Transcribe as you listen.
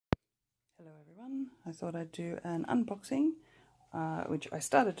Hello everyone, I thought I'd do an unboxing, which I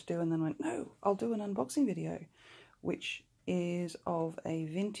started to do and then went, no, I'll do an unboxing video, which is of a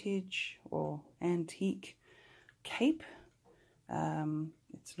vintage or antique cape.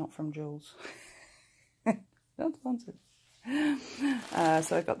 It's not from Jules, not sponsored.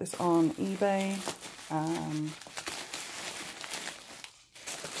 So I got this on eBay, and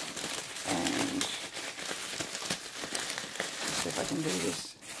let's see if I can do this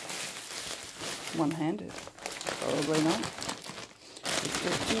one-handed. Probably not.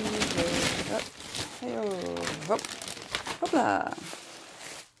 Hey-oh, hop, hopla.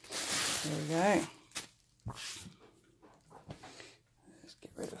 There we go. Let's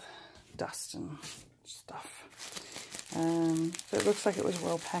get rid of dust and stuff. So it looks like it was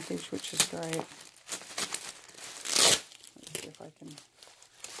well packaged, which is great. Let's see if I can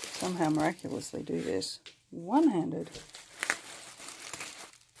somehow miraculously do this one-handed.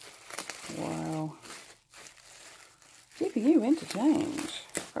 Wow. Keeping you entertained?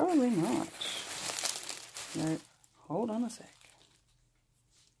 Probably not. No, hold on a sec.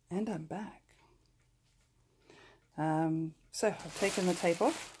 And I'm back. So I've taken the tape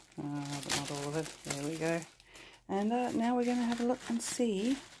off, but not all of it. There we go. And now we're going to have a look and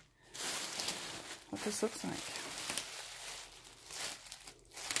see what this looks like.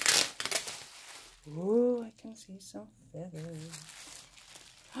 Ooh, I can see some feathers.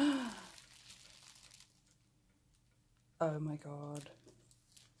 Oh my god.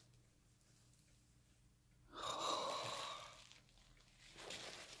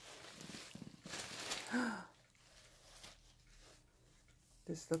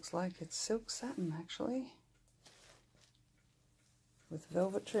 This looks like it's silk satin, actually, with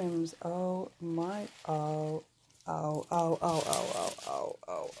velvet trims. Oh my, oh, oh, oh, oh, oh, oh,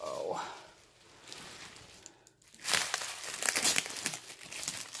 oh, oh,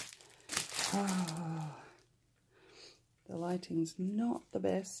 oh. The lighting's not the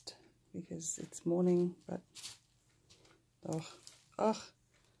best because it's morning, but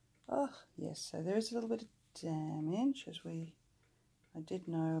yes, so there is a little bit of damage, as I did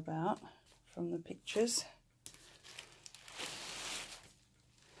know about from the pictures,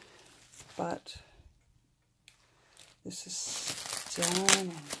 but this is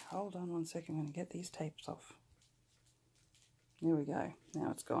stunning. Hold on one second, I'm going to get these tapes off. There we go,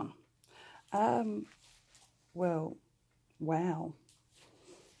 now it's gone. Well, wow.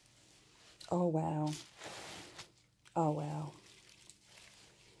 Oh wow. Oh wow.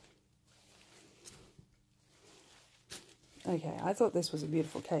 Okay, I thought this was a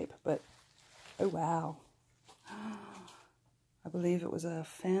beautiful cape, but oh wow. I believe it was a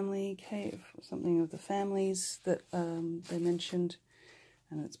family cape, or something of the families that they mentioned,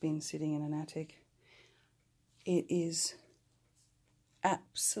 and it's been sitting in an attic. It is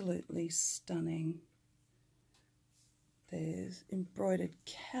absolutely stunning. There's embroidered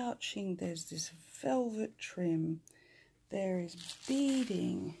couching, there's this velvet trim, there is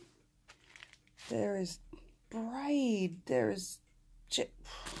beading, there is braid, there is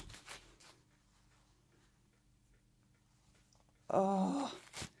oh,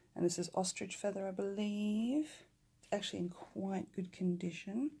 and this is ostrich feather, I believe. It's actually in quite good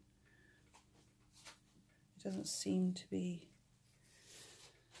condition. It doesn't seem to be.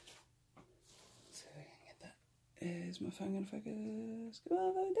 Is my phone going to focus? Come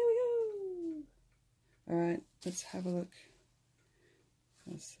on, there we go. Alright, let's have a look.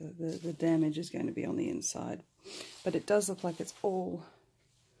 The damage is going to be on the inside. But it does look like it's all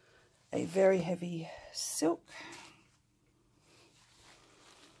a very heavy silk.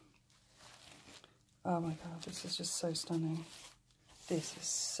 Oh my god, this is just so stunning. This is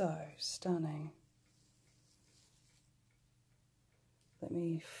so stunning. Let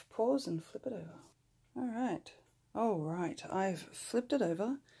me pause and flip it over. Alright. Alright, I've flipped it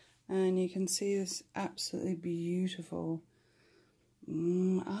over and you can see this absolutely beautiful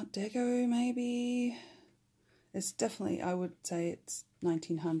Art Deco, maybe. It's definitely, I would say it's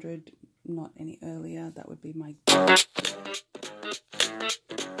 1900, not any earlier. That would be my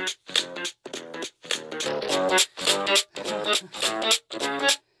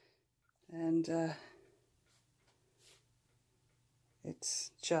and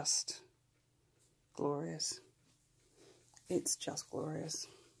it's just glorious. It's just glorious.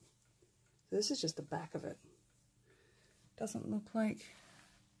 So this is just the back of it. Doesn't look like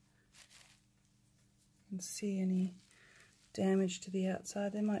you can see any damage to the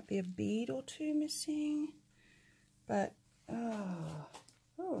outside. There might be a bead or two missing, but oh,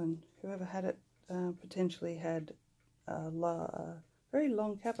 and whoever had it potentially had a very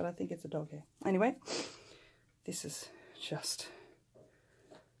long cap, but I think it's a dog hair. Anyway, this is just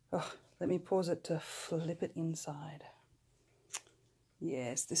Let me pause it to flip it inside.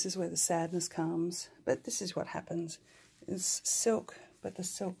 Yes, this is where the sadness comes, but this is what happens. It's silk, but the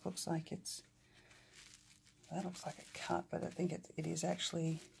silk looks like that looks like a cut, but I think it is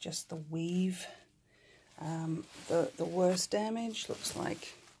actually just the weave. The worst damage looks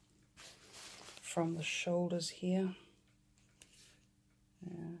like from the shoulders here.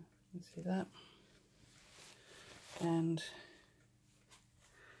 Yeah, you see that? And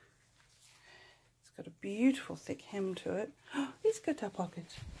it's got a beautiful thick hem to it. Oh, it's got a pocket.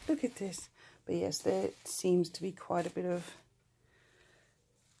 Look at this. But yes, there seems to be quite a bit of,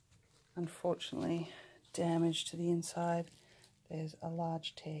 unfortunately, damage to the inside. There's a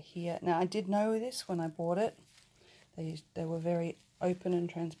large tear here. Now, I did know this when I bought it. They were very open and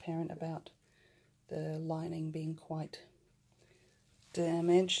transparent about the lining being quite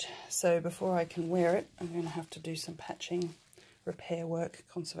damaged. So before I can wear it, I'm going to have to do some patching, repair work,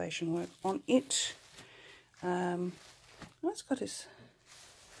 conservation work on it. It's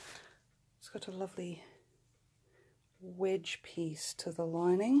got a lovely wedge piece to the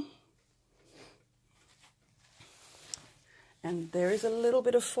lining. And there is a little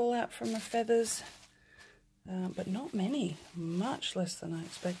bit of fallout from the feathers, but not many, much less than I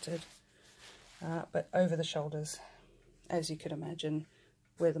expected. But over the shoulders, as you could imagine,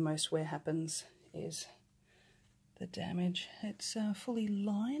 where the most wear happens is the damage. It's fully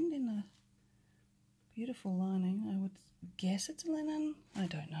lined in a beautiful lining. I would guess it's linen, I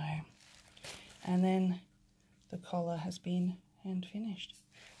don't know. And then the collar has been hand finished.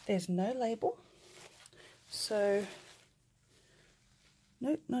 There's no label, so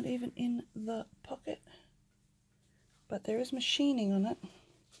nope, not even in the pocket, but there is machining on it.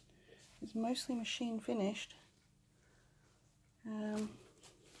 It's mostly machine finished,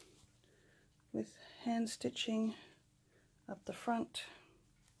 with hand stitching up the front.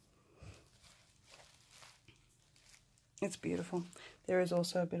 It's beautiful. There is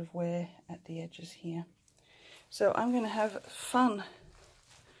also a bit of wear at the edges here. So I'm going to have fun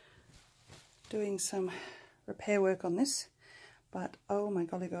doing some repair work on this. But oh my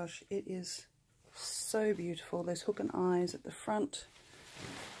golly gosh, it is so beautiful. There's hook and eyes at the front.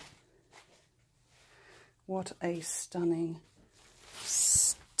 What a stunning,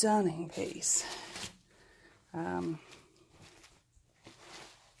 stunning piece. Let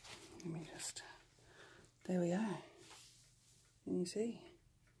me just, there we go. Can you see?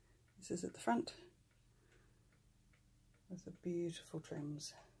 This is at the front with the beautiful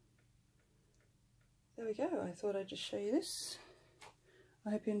trims. There we go. I thought I'd just show you this. I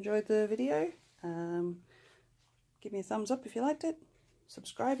hope you enjoyed the video. Give me a thumbs up if you liked it.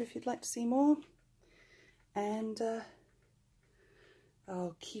 Subscribe if you'd like to see more. And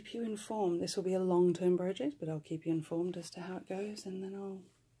I'll keep you informed. This will be a long-term project, but I'll keep you informed as to how it goes, and then I'll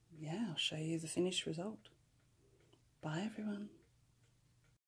show you the finished result. Bye everyone.